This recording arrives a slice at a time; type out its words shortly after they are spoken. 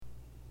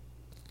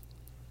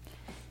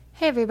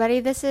Hey everybody,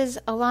 this is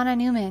Alana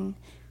Newman,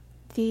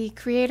 the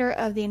creator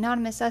of the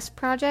Anonymous Us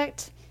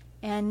project,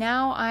 and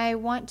now I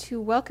want to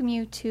welcome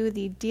you to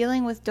the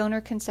Dealing with Donor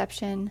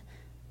Conception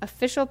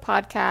official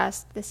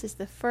podcast. This is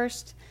the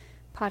first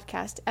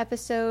podcast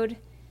episode,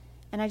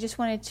 and I just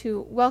wanted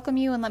to welcome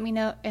you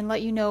and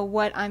let you know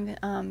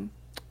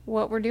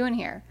what we're doing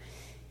here.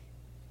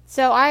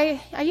 So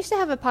I used to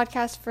have a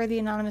podcast for the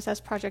Anonymous Us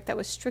project that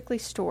was strictly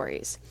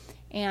stories,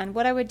 and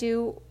what I would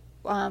do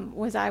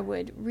was I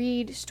would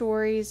read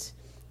stories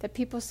that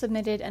people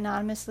submitted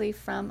anonymously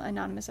from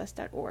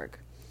anonymousus.org.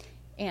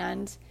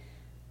 And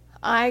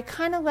I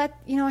kind of I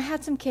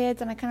had some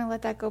kids and I kind of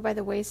let that go by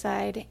the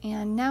wayside.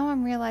 And now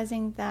I'm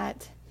realizing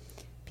that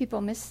people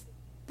miss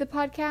the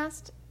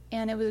podcast,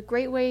 and it was a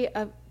great way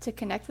to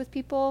connect with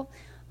people.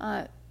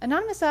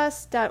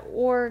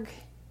 Anonymousus.org,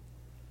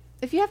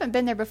 if you haven't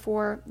been there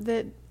before,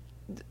 the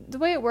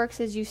way it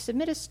works is you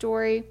submit a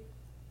story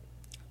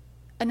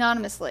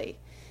anonymously.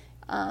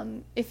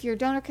 If you're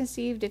donor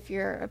conceived, if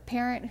you're a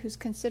parent who's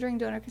considering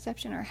donor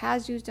conception or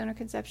has used donor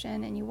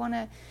conception, and you want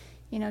to,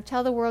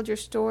 tell the world your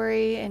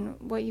story and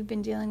what you've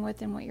been dealing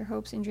with and what your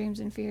hopes and dreams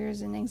and fears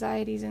and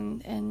anxieties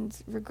and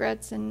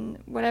regrets and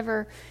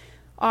whatever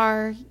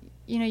are,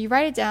 you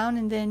write it down,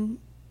 and then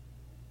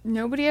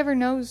nobody ever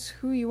knows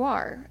who you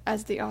are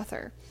as the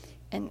author.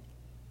 And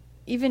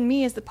even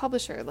me as the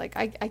publisher,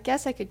 I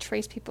guess I could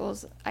trace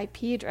people's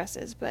IP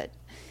addresses, but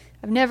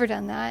I've never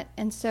done that.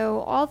 And so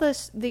all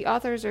the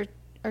authors are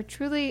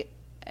truly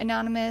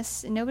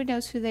anonymous, and nobody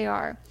knows who they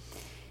are.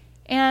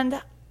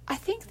 And I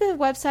think the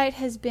website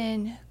has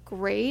been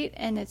great,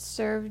 and it's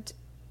served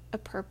a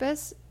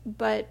purpose,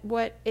 but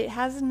what it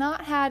has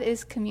not had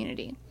is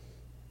community.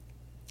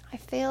 I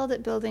failed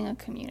at building a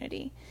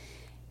community.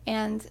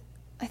 And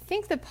I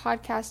think the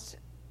podcast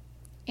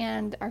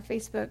and our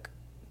Facebook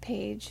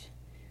page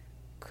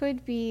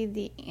could be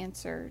the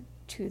answer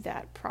to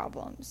that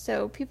problem.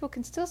 So people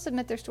can still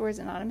submit their stories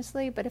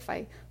anonymously, but if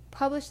I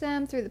publish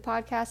them through the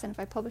podcast and if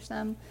I publish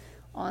them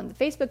on the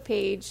Facebook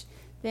page,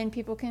 then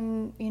people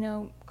can,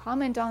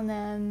 comment on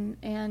them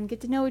and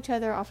get to know each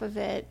other off of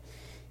it.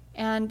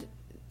 And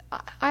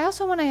I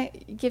also want to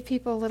give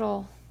people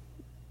little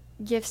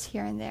gifts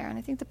here and there, and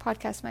I think the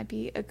podcast might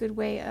be a good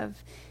way of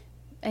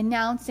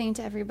announcing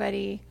to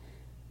everybody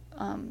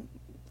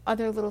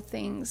other little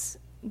things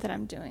that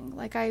I'm doing.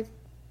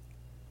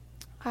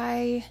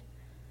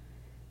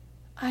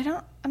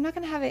 I'm not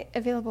going to have it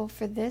available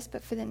for this,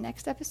 but for the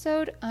next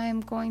episode,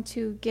 I'm going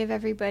to give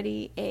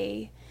everybody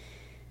a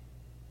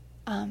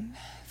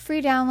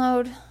free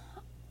download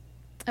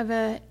of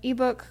an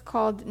ebook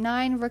called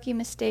 9 Rookie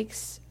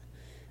Mistakes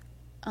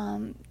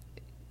to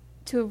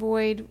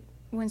Avoid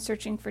When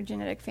Searching for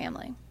Genetic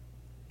Family.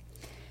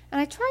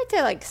 And I tried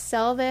to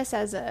sell this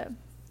as a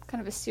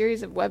kind of a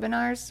series of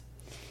webinars,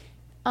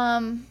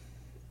 and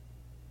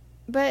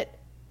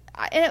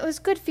it was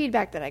good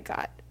feedback that I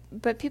got.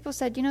 But people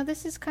said,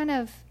 this is kind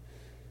of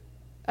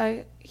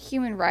a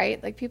human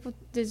right. People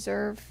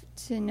deserve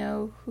to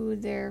know who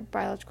their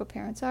biological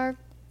parents are.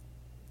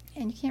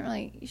 And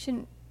you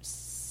shouldn't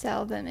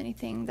sell them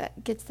anything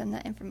that gets them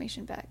that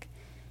information back.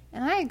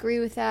 And I agree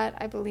with that.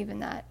 I believe in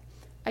that.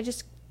 I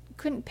just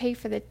couldn't pay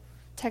for the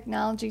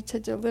technology to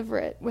deliver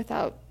it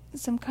without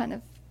some kind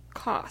of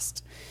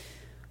cost.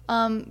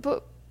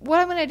 But what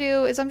I'm going to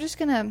do is I'm just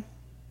going to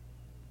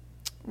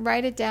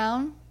write it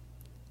down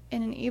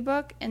in an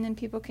ebook, and then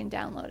people can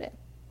download it.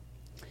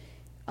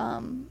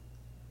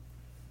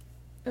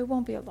 It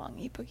won't be a long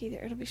ebook either.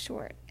 It'll be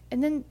short.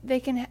 And then they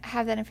can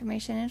have that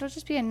information. And it'll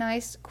just be a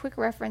nice, quick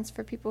reference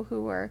for people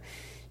who are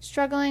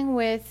struggling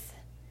with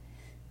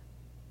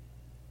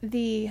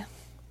the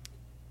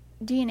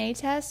DNA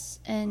tests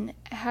and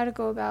how to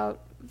go about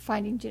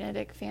finding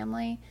genetic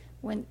family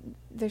when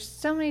there's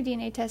so many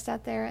DNA tests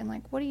out there, and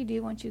what do you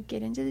do once you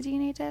get into the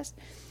DNA test?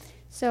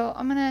 So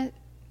I'm going to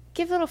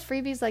give little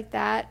freebies like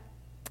that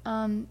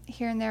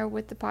here and there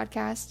with the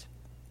podcast,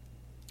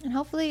 and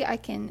hopefully I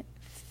can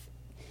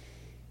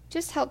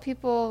just help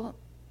people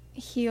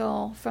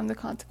heal from the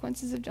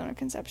consequences of donor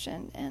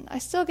conception. And I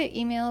still get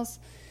emails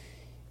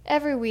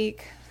every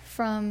week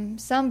from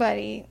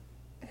somebody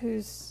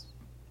who's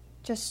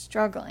just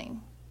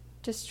struggling.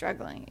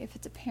 If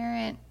it's a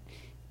parent,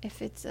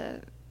 if it's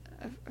a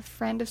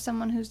friend of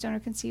someone who's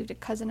donor conceived, a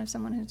cousin of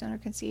someone who's donor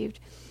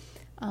conceived.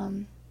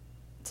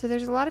 So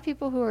there's a lot of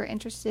people who are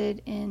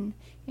interested in,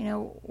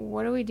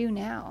 what do we do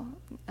now?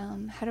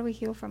 How do we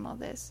heal from all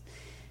this?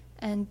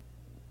 And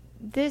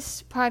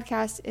this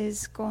podcast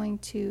is going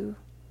to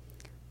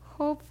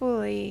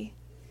hopefully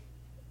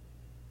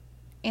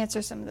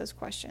answer some of those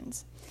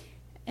questions.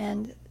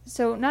 And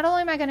so not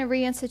only am I going to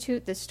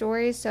reinstitute the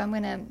stories, so I'm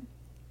going to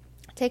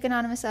take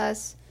Anonymous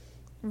Us,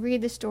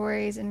 read the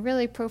stories, and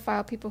really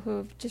profile people who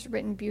have just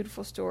written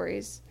beautiful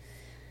stories.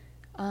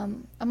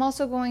 I'm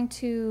also going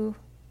to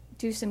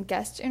do some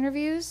guest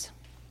interviews,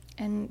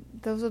 and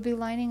those will be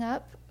lining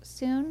up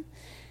soon.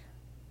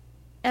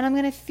 And I'm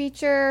going to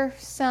feature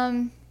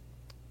some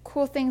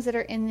cool things that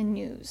are in the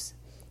news.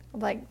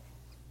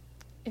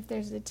 if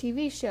there's a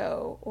TV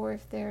show, or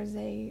if there's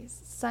a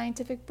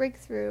scientific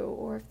breakthrough,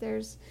 or if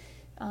there's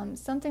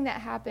something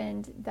that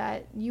happened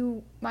that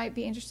you might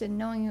be interested in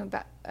knowing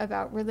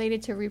about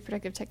related to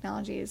reproductive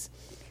technologies,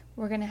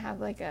 we're going to have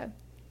like a,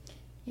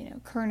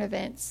 current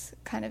events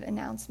kind of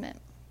announcement.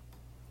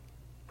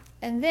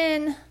 And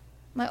then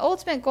my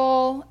ultimate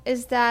goal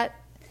is that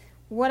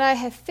what I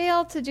have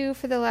failed to do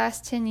for the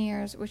last 10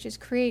 years, which is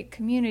create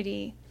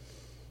community,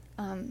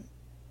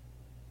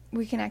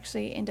 we can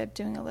actually end up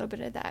doing a little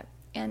bit of that.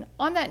 And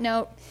on that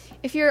note,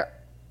 if you're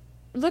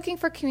looking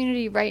for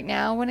community right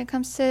now when it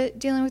comes to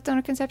dealing with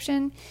donor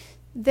conception,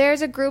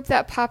 there's a group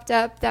that popped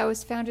up that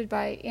was founded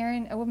by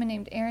a woman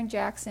named Erin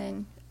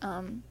Jackson,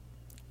 and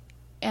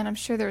I'm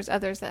sure there's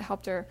others that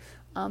helped her,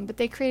 but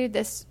they created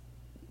this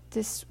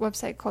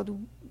website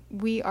called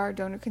We Are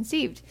Donor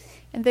Conceived,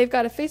 and they've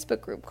got a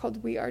Facebook group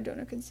called We Are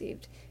Donor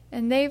Conceived,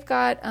 and they've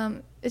got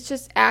it's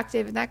just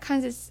active, and that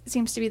kind of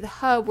seems to be the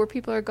hub where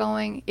people are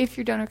going. If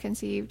you're donor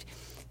conceived,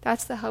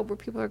 that's the hub where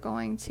people are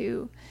going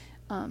to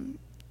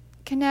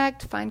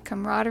connect, find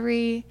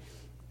camaraderie,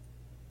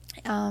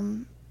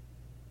 and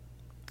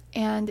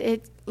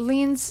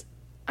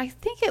I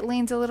think it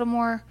leans a little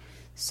more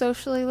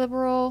socially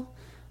liberal.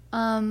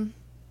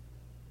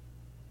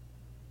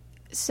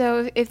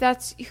 So if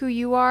that's who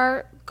you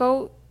are,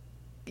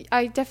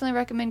 I definitely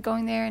recommend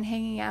going there and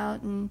hanging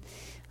out and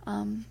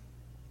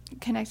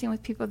connecting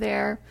with people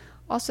there.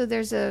 Also,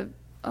 there's a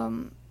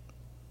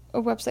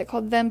website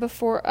called Them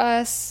Before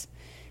Us,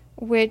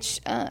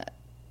 which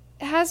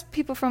has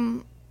people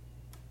from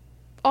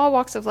all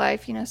walks of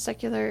life,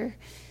 secular,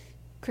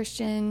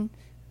 Christian,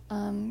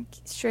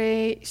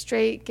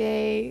 straight,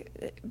 gay,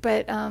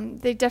 but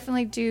they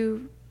definitely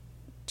do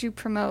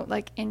promote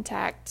like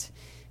intact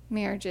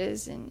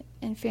marriages and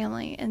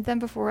family. And Them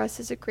Before Us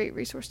is a great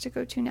resource to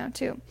go to now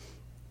too.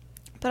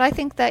 But I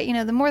think that,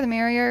 the more the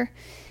merrier,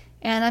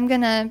 and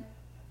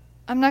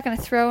I'm not gonna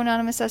throw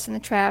Anonymous Us in the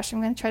trash.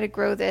 I'm gonna try to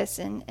grow this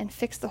and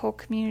fix the whole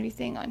community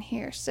thing on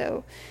here.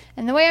 So,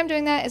 and the way I'm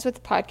doing that is with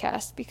the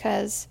podcast,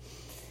 because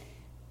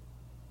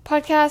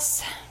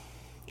podcasts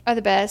are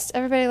the best.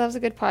 Everybody loves a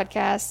good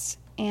podcast,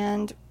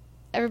 and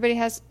everybody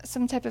has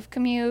some type of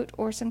commute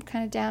or some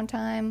kind of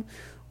downtime,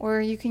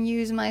 or you can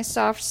use my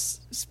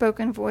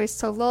soft-spoken voice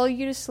to lull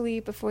you to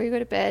sleep before you go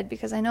to bed,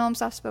 because I know I'm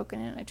soft-spoken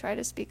and I try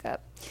to speak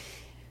up.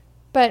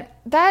 But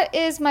that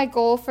is my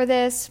goal for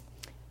this.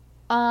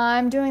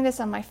 I'm doing this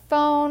on my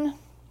phone.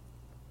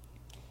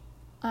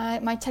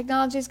 My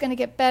technology is going to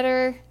get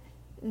better.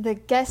 The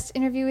guest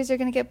interviewees are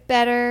going to get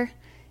better.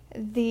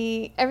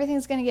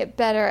 Everything's going to get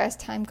better as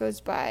time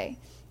goes by.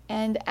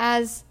 And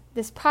as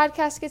this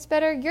podcast gets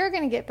better, you're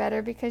going to get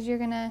better, because you're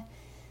going to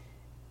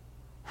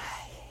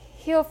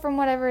heal from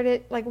whatever it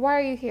is. Like, why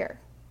are you here?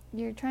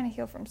 You're trying to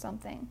heal from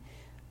something.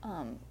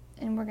 And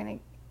we're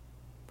going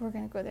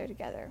to go there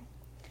together.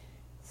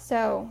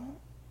 So,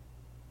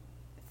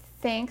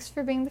 thanks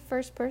for being the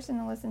first person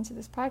to listen to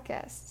this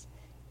podcast.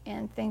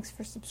 And thanks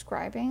for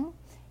subscribing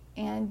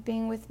and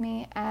being with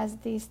me as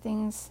these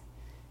things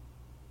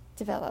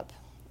develop,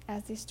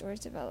 as these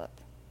stories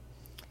develop.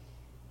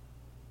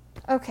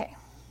 Okay.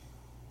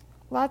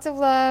 Lots of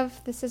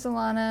love. This is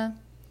Alana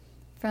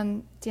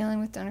from Dealing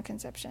with Donor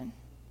Conception.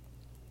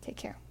 Take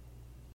care.